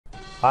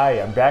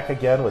Hi, I'm back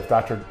again with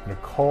Dr.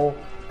 Nicole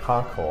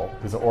Konkel,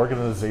 who's an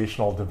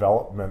organizational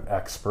development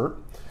expert.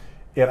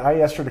 And I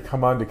asked her to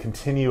come on to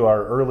continue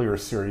our earlier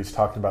series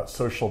talking about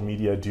social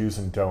media do's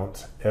and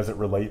don'ts as it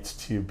relates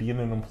to being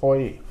an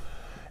employee.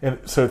 And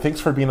so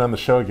thanks for being on the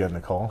show again,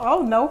 Nicole.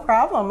 Oh, no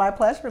problem. My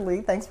pleasure,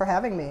 Lee. Thanks for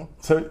having me.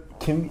 So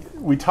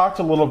we talked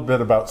a little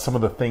bit about some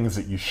of the things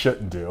that you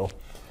shouldn't do.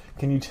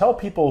 Can you tell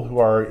people who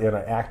are in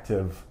an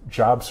active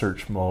job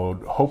search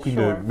mode, hoping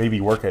Sure. to maybe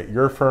work at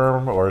your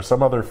firm or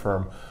some other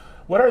firm,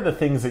 what are the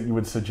things that you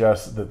would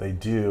suggest that they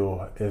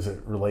do as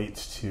it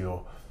relates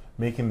to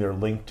making their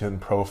LinkedIn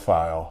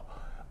profile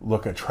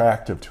look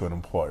attractive to an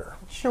employer?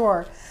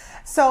 Sure.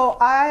 So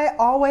I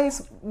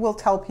always will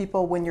tell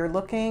people when you're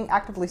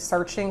actively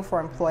searching for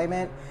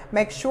employment,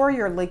 make sure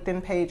your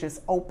LinkedIn page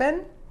is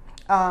open.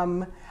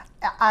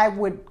 I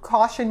would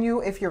caution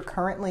you, if you're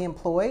currently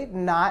employed,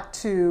 not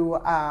to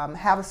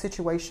have a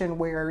situation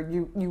where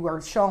you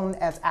are shown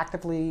as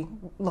actively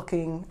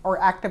looking or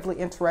actively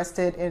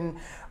interested in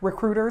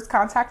recruiters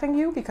contacting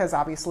you, because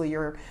obviously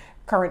your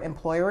current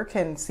employer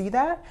can see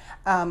that.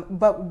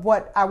 But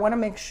what I want to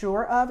make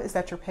sure of is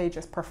that your page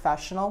is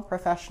professional.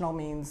 Professional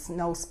means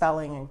no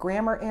spelling and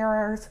grammar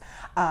errors.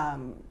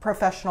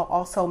 Professional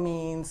also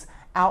means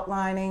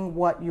outlining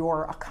what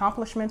your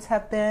accomplishments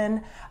have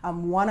been.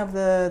 One of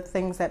the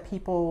things that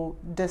people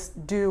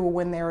just do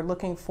when they're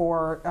looking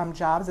for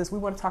jobs is we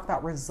want to talk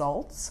about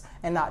results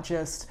and not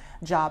just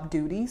job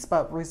duties,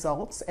 but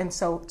results. And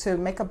so to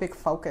make a big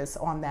focus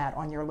on that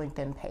on your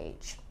LinkedIn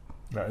page.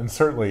 And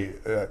certainly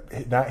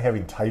not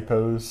having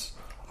typos.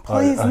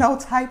 Please, no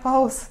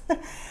typos.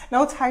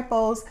 No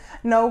typos,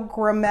 no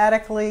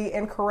grammatically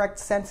incorrect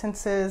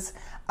sentences.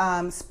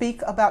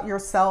 Speak about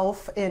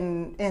yourself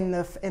in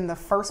the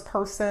first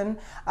person.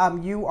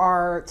 You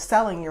are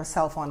selling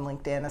yourself on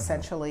LinkedIn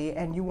essentially,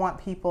 and you want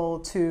people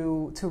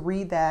to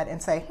read that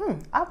and say,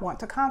 I want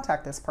to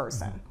contact this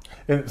person.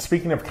 And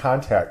speaking of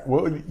contact,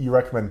 what would you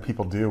recommend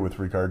people do with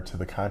regard to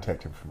the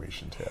contact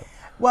information tab?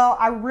 Well,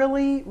 I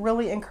really,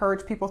 really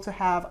encourage people to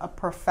have a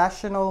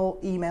professional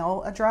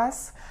email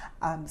address.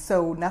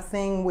 So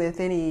nothing with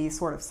any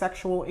sort of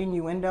sexual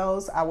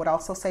innuendos. I would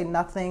also say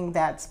nothing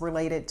that's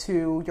related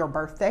to your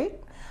birth date.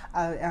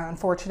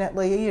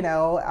 Unfortunately,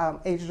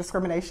 age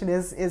discrimination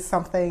is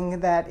something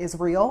that is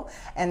real,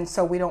 and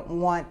so we don't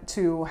want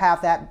to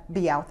have that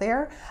be out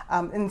there.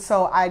 And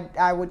so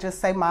I would just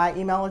say my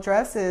email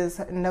address is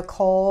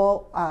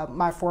Nicole,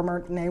 my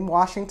former name,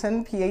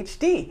 Washington,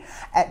 PhD,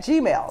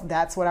 @gmail.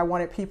 That's what I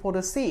wanted people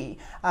to see.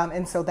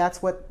 And so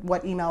that's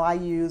what email I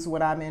use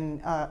when I'm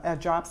in a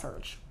job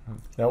search.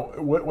 Now,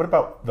 what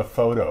about the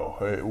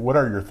photo? What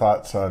are your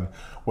thoughts on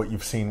what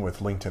you've seen with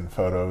LinkedIn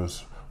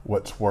photos?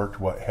 What's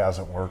worked, what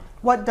hasn't worked?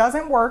 What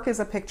doesn't work is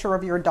a picture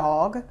of your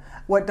dog.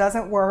 What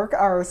doesn't work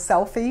are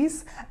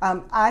selfies.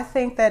 I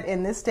think that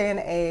in this day and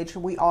age,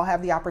 we all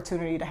have the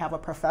opportunity to have a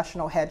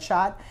professional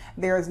headshot.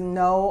 There is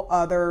no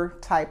other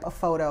type of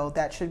photo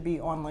that should be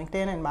on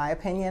LinkedIn, in my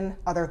opinion,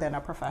 other than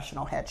a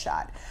professional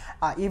headshot.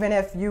 Even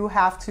if you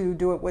have to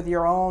do it with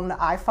your own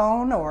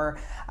iPhone or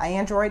an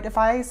Android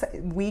device,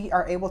 we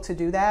are able to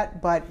do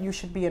that, but you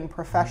should be in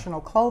professional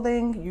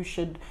clothing. You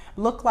should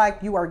look like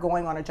you are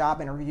going on a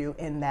job interview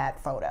in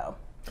that photo.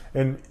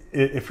 And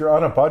if you're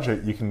on a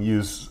budget, you can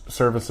use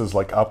services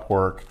like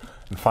Upwork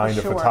and find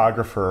a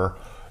photographer.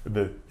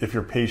 That if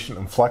you're patient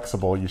and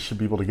flexible, you should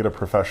be able to get a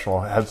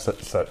professional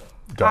headset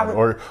done,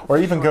 or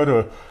even go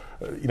to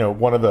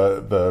one of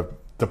the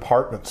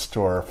department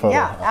store photo.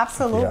 Yeah,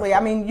 absolutely.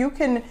 I mean, you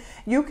can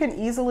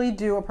easily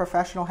do a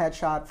professional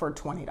headshot for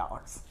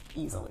 $20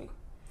 easily.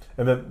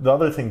 And then the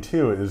other thing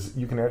too is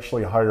you can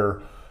actually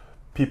hire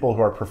people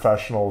who are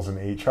professionals in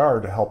HR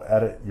to help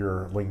edit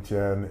your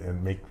LinkedIn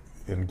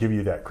and give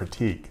you that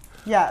critique.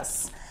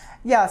 Yes.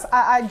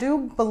 I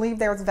do believe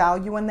there's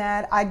value in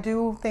that. I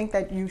do think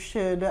that you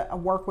should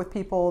work with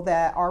people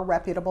that are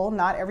reputable.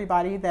 Not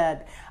everybody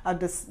that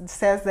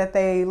says that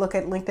they look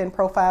at LinkedIn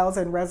profiles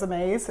and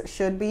resumes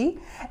should be.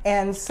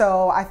 And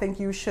so I think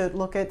you should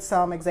look at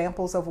some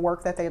examples of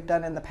work that they've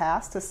done in the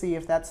past to see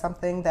if that's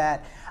something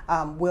that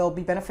will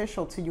be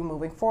beneficial to you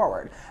moving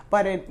forward.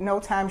 But at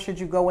no time should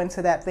you go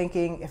into that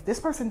thinking, if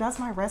this person does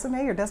my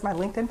resume or does my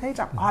LinkedIn page,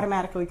 I'm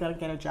automatically going to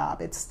get a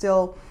job. It's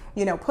still,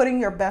 putting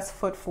your best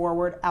foot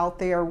forward out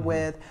there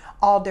with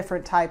all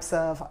different types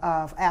of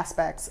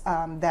aspects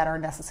that are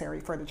necessary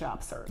for the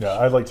job search. Yeah,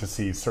 I'd like to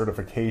see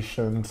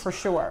certifications. For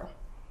sure.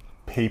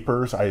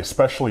 Papers. I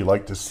especially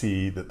like to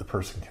see that the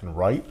person can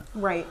write.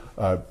 Right.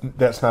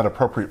 That's not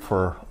appropriate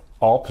for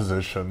all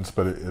positions,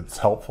 but it's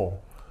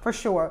helpful. For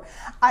sure.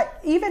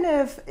 Even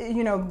if,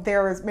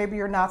 maybe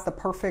you're not the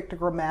perfect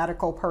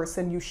grammatical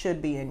person, you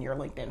should be in your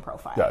LinkedIn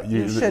profile. Yeah,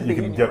 you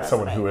can get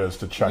someone who is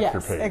to check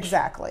your page. Yes,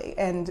 exactly.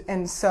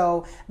 And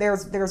so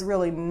there's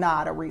really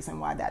not a reason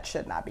why that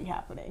should not be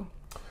happening.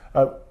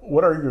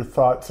 What are your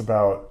thoughts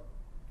about,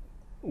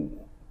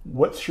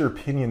 what's your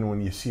opinion when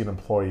you see an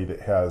employee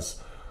that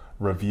has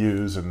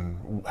reviews,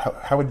 and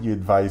how would you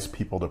advise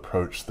people to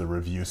approach the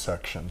review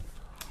section?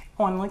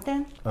 On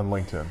LinkedIn? On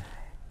LinkedIn.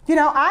 You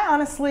know, I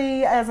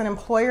honestly, as an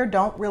employer,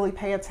 don't really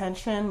pay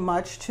attention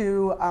much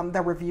to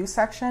the review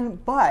section,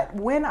 but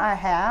when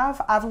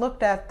I've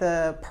looked at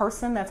the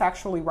person that's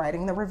actually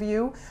writing the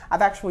review.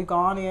 I've actually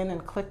gone in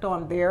and clicked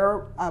on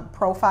their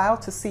profile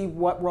to see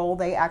what role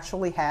they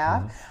actually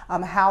have,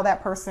 how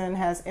that person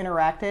has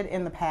interacted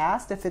in the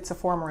past. If it's a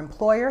former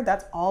employer,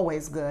 that's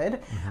always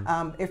good.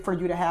 If for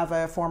you to have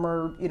a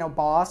former,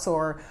 boss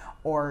or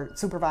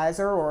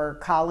supervisor or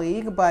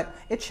colleague, but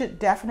it should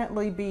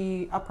definitely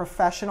be a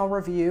professional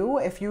review.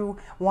 If you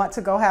want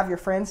to go have your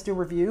friends do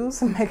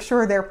reviews, make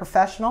sure they're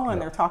professional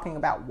and they're talking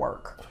about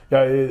work.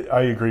 Yeah,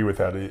 I agree with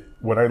that.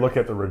 When I look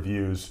at the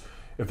reviews,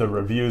 if the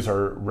reviews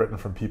are written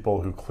from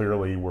people who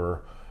clearly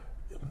were,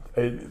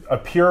 a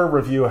peer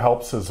review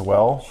helps as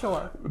well.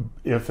 Sure.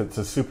 If it's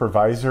a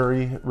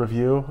supervisory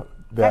review,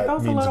 that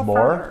goes means a little more.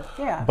 further.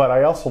 Yeah. But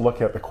I also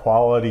look at the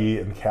quality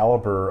and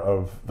caliber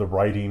of the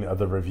writing of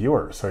the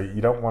reviewer. So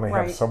you don't want to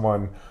have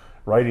someone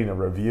writing a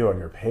review on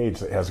your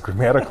page that has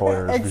grammatical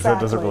errors because that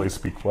doesn't really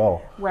speak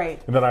well.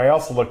 Right. And then I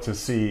also look to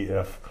see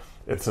if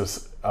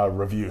it's a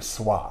review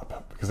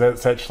swap, because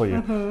that's actually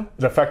an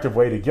effective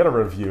way to get a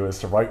review is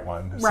to write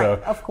one. Right, So,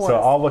 of course. So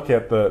I'll look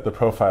at the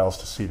profiles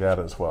to see that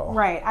as well.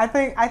 Right. I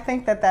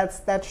think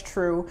that's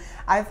true.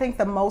 I think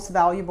the most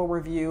valuable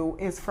review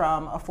is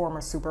from a former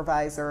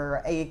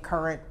supervisor, a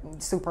current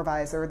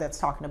supervisor that's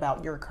talking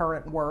about your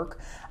current work.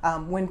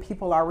 When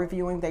people are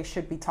reviewing, they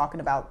should be talking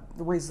about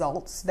the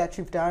results that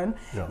you've done.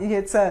 Yeah.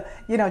 It's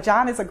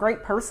John is a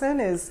great person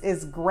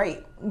is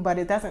great, but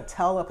it doesn't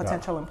tell a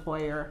potential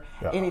employer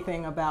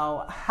anything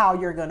about how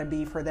you're going to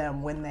be for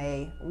them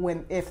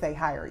if they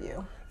hire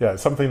you. Yeah,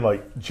 something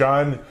like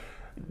John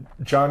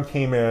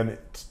came in,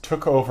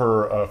 took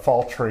over a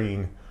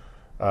faltering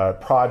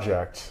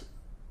project,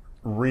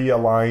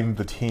 realigned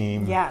the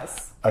team,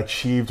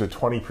 achieved a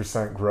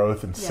 20%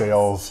 growth in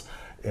sales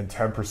and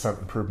 10%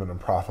 improvement in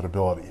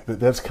profitability.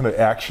 That's kind of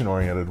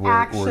action-oriented.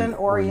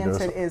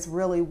 Action-oriented is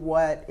really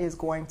what is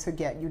going to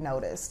get you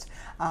noticed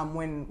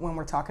when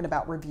we're talking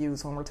about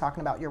reviews, when we're talking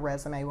about your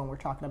resume, when we're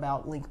talking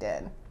about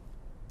LinkedIn.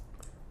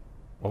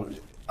 Well,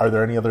 are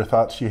there any other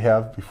thoughts you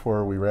have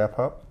before we wrap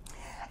up?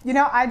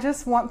 I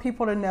just want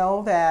people to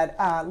know that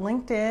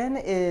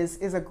LinkedIn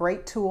is a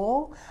great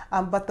tool,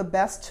 but the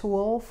best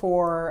tool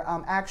for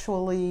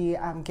actually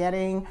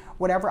getting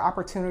whatever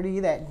opportunity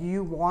that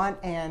you want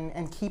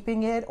and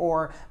keeping it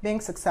or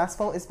being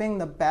successful is being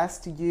the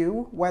best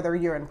you, whether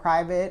you're in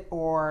private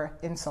or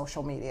in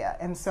social media.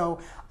 And so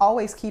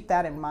always keep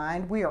that in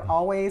mind. We are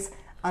always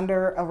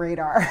under a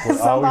radar.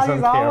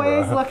 Somebody's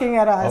always looking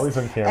at us. Always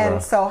on camera.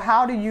 And so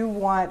how do you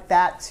want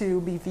that to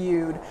be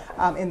viewed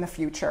in the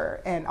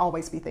future? And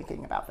always be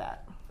thinking about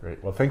that.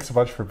 Great. Well, thanks so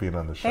much for being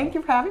on the show. Thank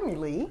you for having me,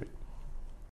 Lee.